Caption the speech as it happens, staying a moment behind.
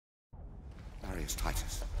Marius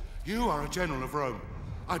Titus. You are a general of Rome.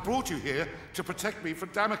 I brought you here to protect me from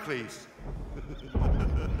Damocles.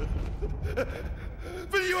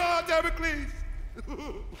 But you are Damocles!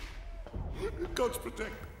 God's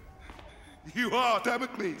protect. You are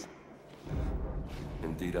Damocles!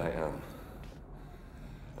 Indeed I am.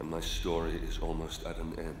 And my story is almost at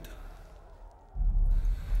an end.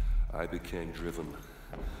 I became driven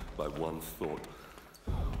by one thought,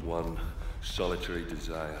 one solitary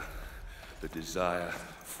desire. The desire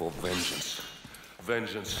for vengeance.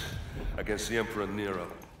 Vengeance against the Emperor Nero,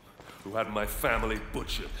 who had my family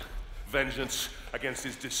butchered. Vengeance against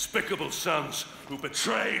his despicable sons, who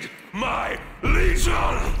betrayed my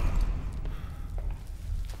legion!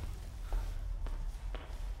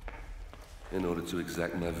 In order to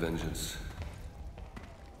exact my vengeance,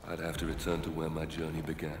 I'd have to return to where my journey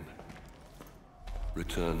began.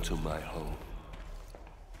 Return to my home.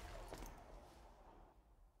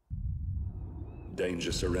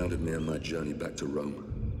 Danger surrounded me on my journey back to Rome.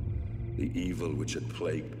 The evil which had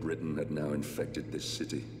plagued Britain had now infected this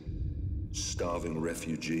city. Starving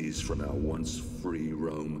refugees from our once free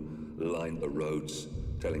Rome lined the roads,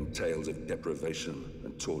 telling tales of deprivation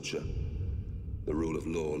and torture. The rule of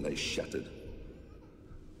law lay shattered.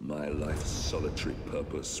 My life's solitary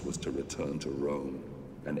purpose was to return to Rome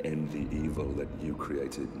and end the evil that you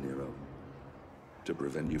created, Nero. To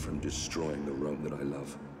prevent you from destroying the Rome that I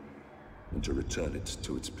love, and to return it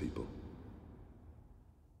to its people.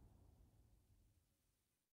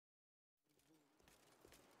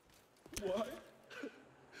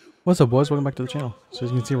 What's up, boys? Welcome back to the channel. So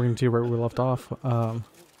as you can see, we're going to see where we left off.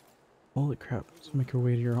 Holy crap. So make your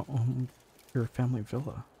way to your family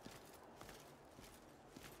villa.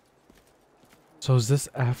 So is this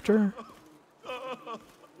after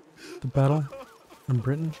the battle in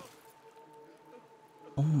Britain?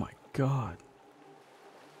 Oh my god.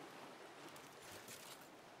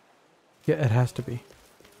 Yeah, it has to be.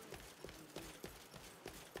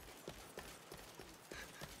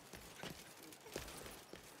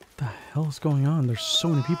 What the hell is going on? There's so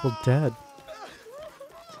many people dead.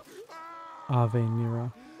 Ave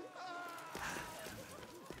Nero.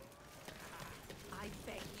 I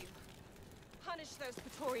beg you. Punish those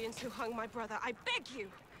Praetorians who hung my brother. I beg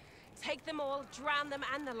you. Take them all, drown them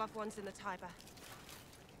and their loved ones in the Tiber.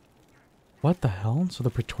 What the hell? So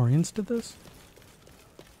the Praetorians did this?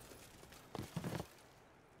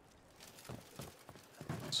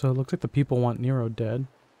 So it looks like the people want Nero dead.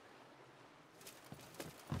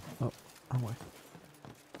 Oh, wrong way.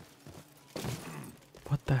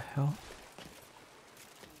 What the hell?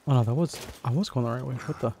 Oh no, I was going the right way.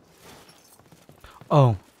 What the?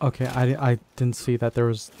 Oh, okay. I didn't see that there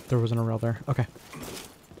wasn't a rail there. Okay.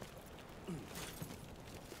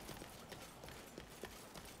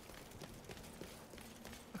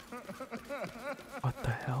 What the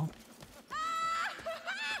hell?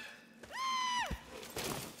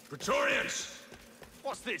 Praetorians!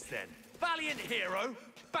 What's this then? Valiant hero?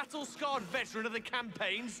 Battle-scarred veteran of the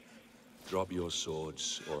campaigns? Drop your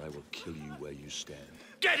swords, or I will kill you where you stand.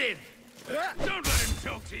 Get in! Don't let him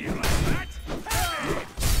talk to you like that! Hey!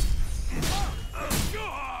 Go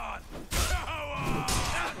on! Go on!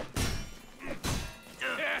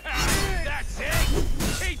 That's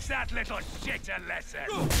it! Teach that little shit a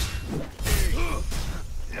lesson!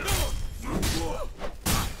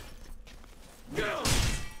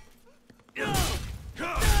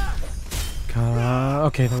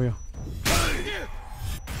 Okay, there we go.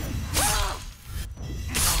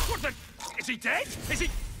 What the? Is he dead? Is he?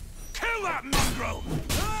 Kill that mongrel!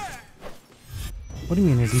 What do you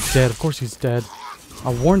mean, is he dead? Of course he's dead. I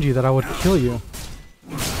warned you that I would kill you.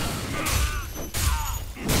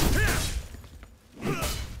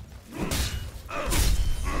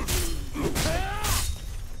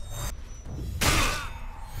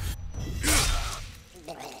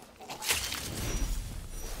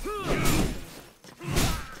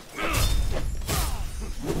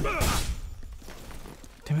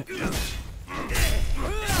 Damn it.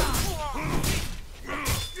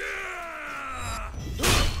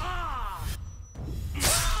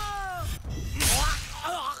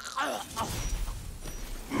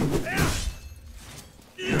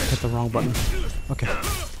 Hit the wrong button. Okay.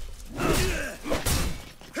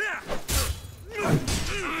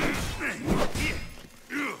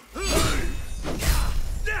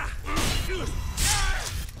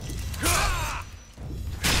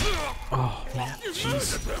 Oh man,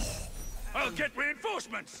 jeez. I'll get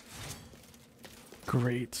reinforcements.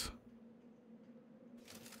 Great.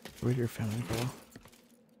 Where'd your family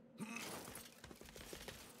go?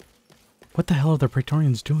 What the hell are the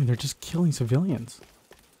Praetorians doing? They're just killing civilians.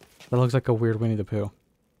 That looks like a weird Winnie the Pooh.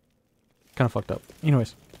 Kind of fucked up.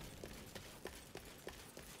 Anyways.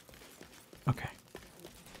 Okay.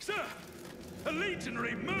 Sir, a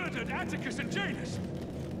legionary murdered Atticus and Janus.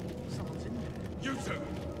 Someone's in there. You two,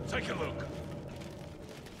 take a look.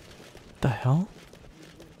 The hell?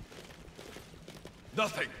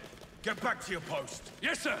 Nothing. Get back to your post.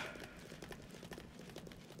 Yes, sir.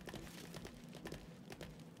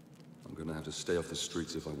 I'm gonna have to stay off the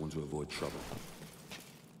streets if I want to avoid trouble.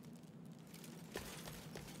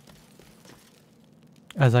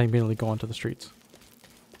 As I immediately go onto the streets.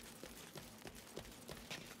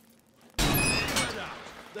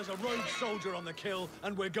 There's a rogue soldier on the kill,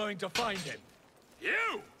 and we're going to find him.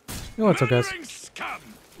 You! Oh, what's up, guys? Murdering scum!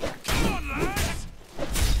 Come on, lads!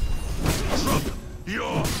 Drop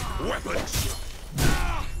your weapons!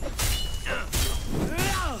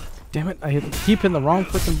 Damn it, I keep hitting the wrong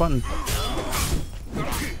freaking button.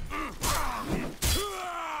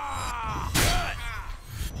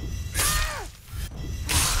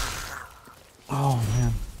 Oh,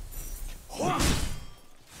 man.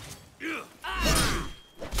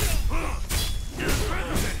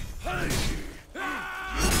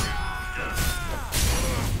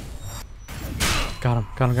 Got him,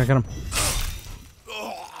 got him, got him.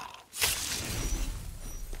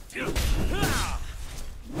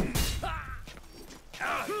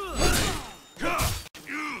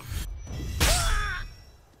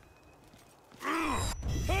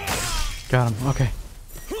 Got him, okay.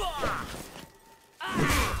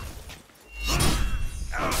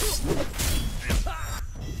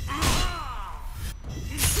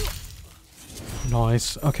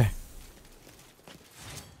 Nice, okay.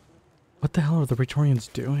 What the hell are the Praetorians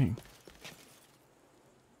doing?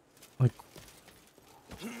 Like,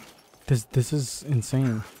 this is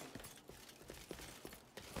insane.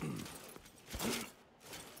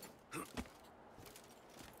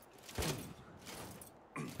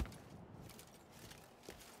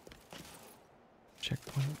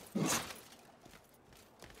 Checkpoint.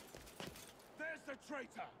 There's the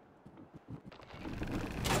traitor!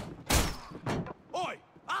 Oi!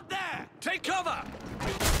 Up there! Take cover!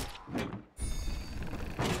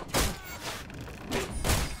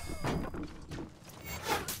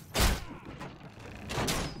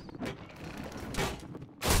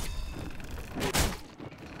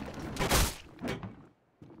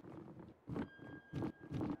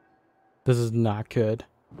 This is not good.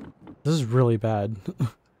 This is really bad.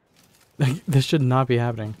 Like, this should not be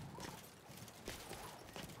happening.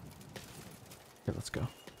 Okay, let's go.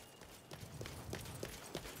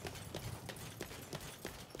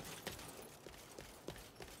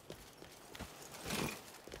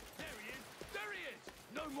 There he is! There he is!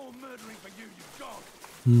 No more murdering for you, you dog!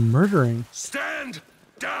 Murdering? Stand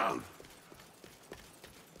down!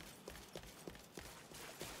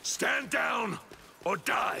 Stand down or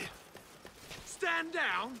die! Stand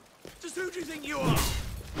down? Just who do you think you are?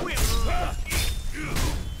 We're...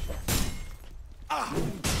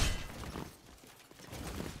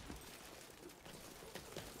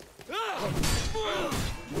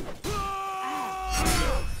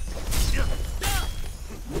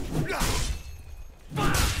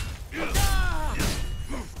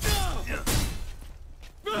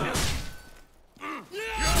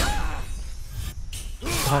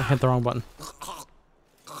 Oh, I hit the wrong button.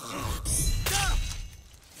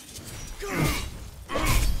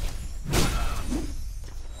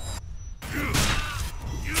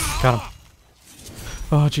 Got him.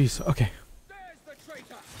 Oh, jeez. Okay. There's the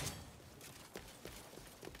traitor!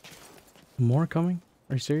 More coming?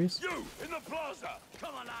 Are you serious? You, in the plaza!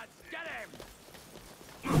 Come on, lads, get him!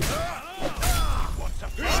 What's a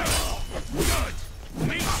fight? Good!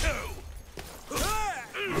 Me too!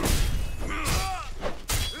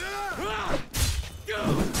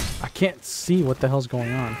 I can't see what the hell's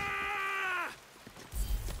going on.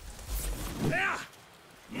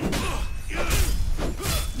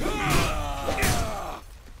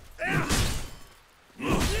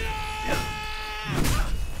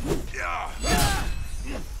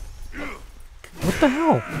 What the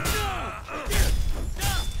hell?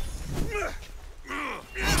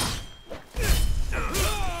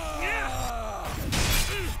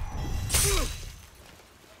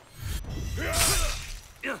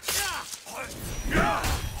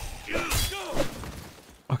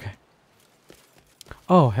 Okay.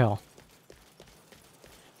 Oh, hell.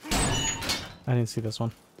 I didn't see this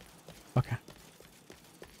one. Okay.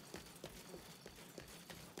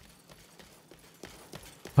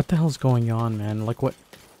 What the hell's going on, man? Like, what?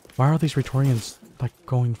 Why are these Praetorians, like,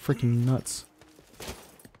 going freaking nuts?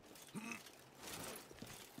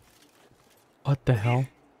 What the hell?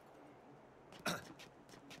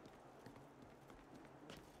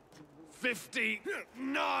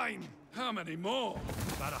 59! How many more?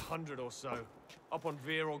 About 100 or so. Up on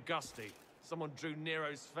Vir Augusti. Someone drew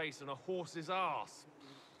Nero's face on a horse's ass.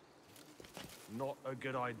 Not a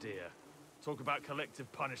good idea. Talk about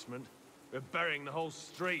collective punishment. We're burying the whole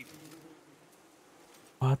street.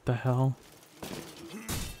 What the hell?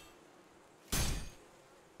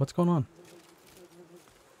 What's going on?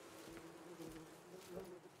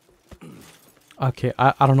 Okay,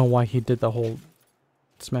 I don't know why he did the whole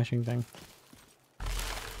smashing thing.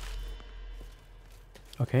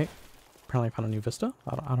 Okay, apparently I found a new vista.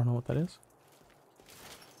 I don't know what that is.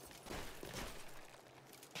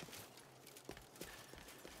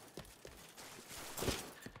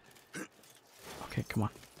 Okay, come on.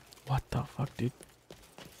 What the fuck, dude?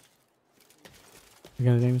 You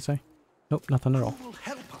got anything to say? Nope, nothing at all. Who will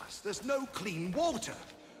help us? There's no clean water,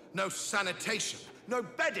 no sanitation, no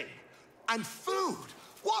bedding, and food.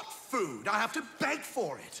 What food? I have to beg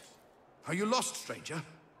for it. Are you lost, stranger?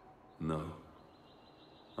 No.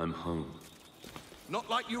 I'm home. Not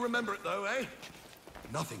like you remember it, though, eh?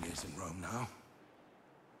 Nothing is in Rome now.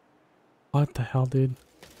 What the hell, dude?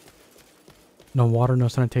 No water, no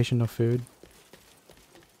sanitation, no food.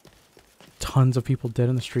 Tons of people dead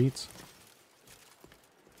in the streets.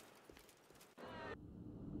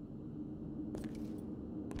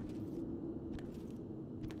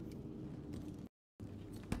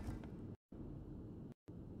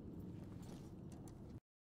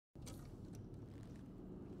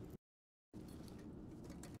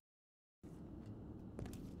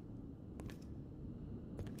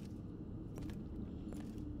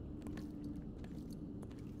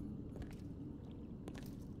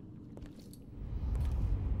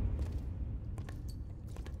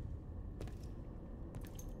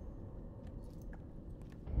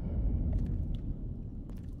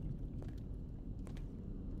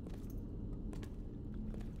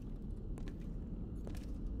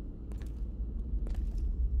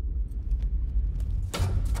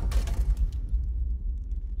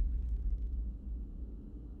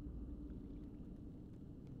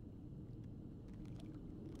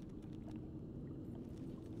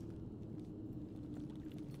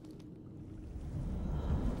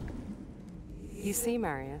 You see,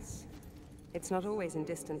 Marius, it's not always in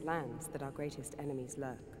distant lands that our greatest enemies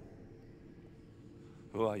lurk.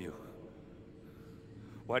 Who are you?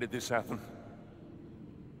 Why did this happen?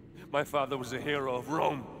 My father was a hero of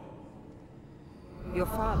Rome. Your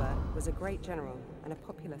father was a great general and a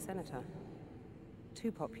popular senator.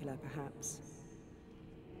 Too popular, perhaps.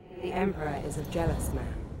 The Emperor is a jealous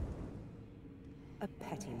man. A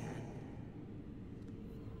petty man.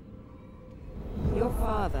 Your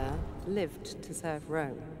father lived to serve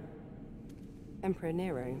Rome. Emperor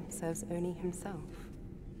Nero serves only himself.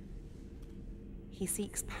 He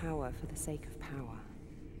seeks power for the sake of power.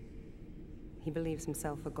 He believes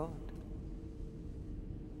himself a god.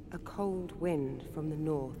 A cold wind from the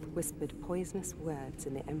north whispered poisonous words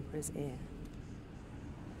in the Emperor's ear.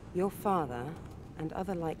 Your father and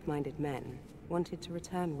other like-minded men wanted to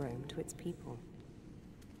return Rome to its people.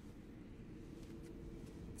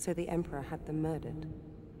 So the Emperor had them murdered.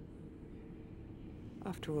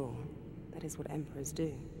 After all, that is what emperors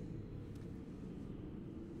do.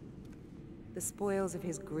 The spoils of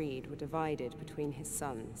his greed were divided between his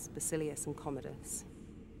sons, Basilius and Commodus.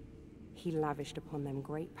 He lavished upon them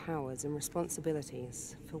great powers and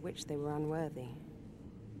responsibilities for which they were unworthy.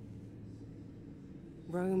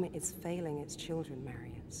 Rome is failing its children,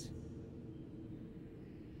 Marius.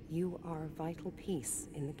 You are a vital piece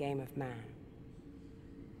in the game of man.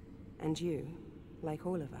 And you, like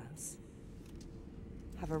all of us,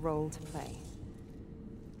 have a role to play.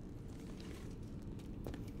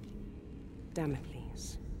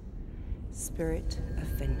 Damocles, spirit of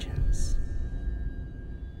vengeance.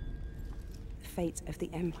 The fate of the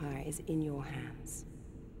Empire is in your hands.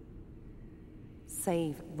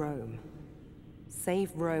 Save Rome.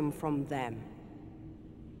 Save Rome from them.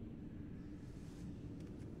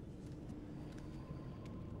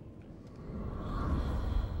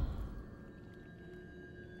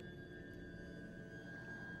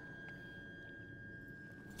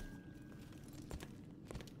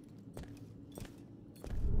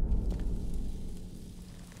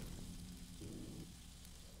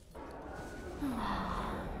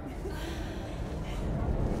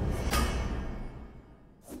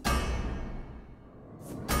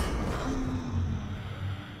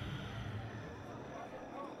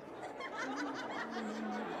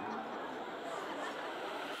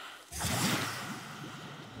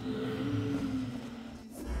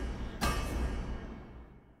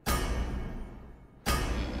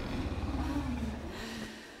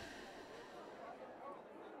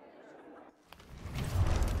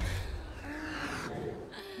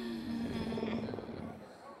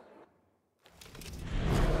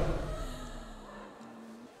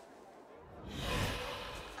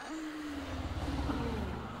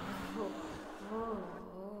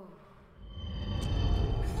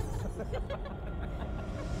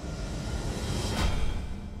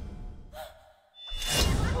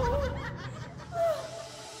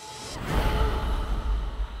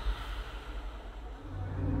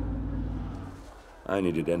 I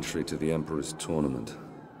needed entry to the Emperor's tournament.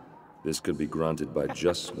 This could be granted by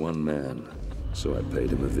just one man, so I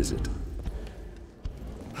paid him a visit.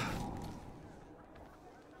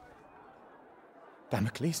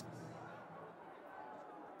 Damocles?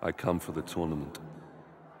 I come for the tournament.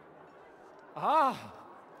 Ah!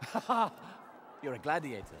 You're a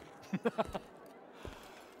gladiator.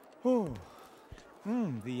 Oh.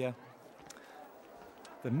 The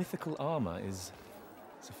mythical armor is...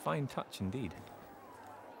 it's a fine touch indeed.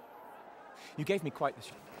 You gave me quite the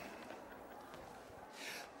show.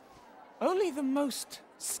 Only the most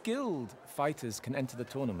skilled fighters can enter the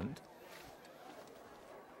tournament.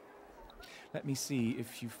 Let me see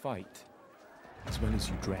if you fight as well as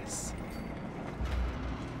you dress.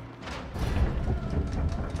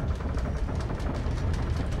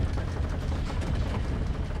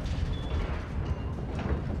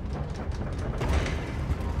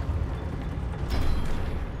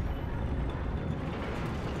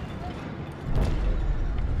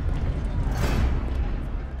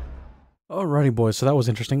 Alrighty, boys. So that was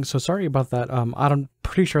interesting. So sorry about that. I'm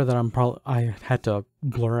pretty sure that I had to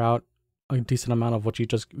blur out a decent amount of what you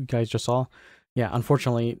guys just saw. Yeah,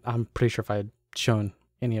 unfortunately, I'm pretty sure if I had shown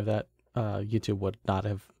any of that, YouTube would not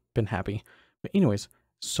have been happy. But anyways,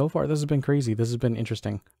 so far this has been crazy. This has been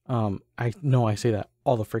interesting. I know I say that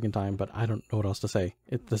all the freaking time, but I don't know what else to say.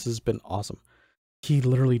 This has been awesome. He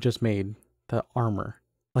literally just made the armor.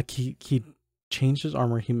 Like he changed his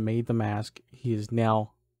armor. He made the mask. He is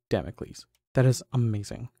now Damocles. That is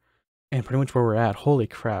amazing. And pretty much where we're at, holy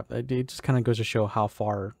crap, it just kind of goes to show how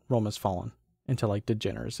far Rome has fallen into like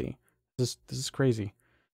degeneracy. This is crazy.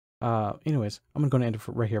 Anyways, I'm gonna end it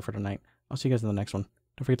right here for tonight. I'll see you guys in the next one.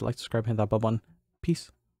 Don't forget to like, subscribe, hit that bell button.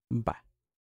 Peace. Bye.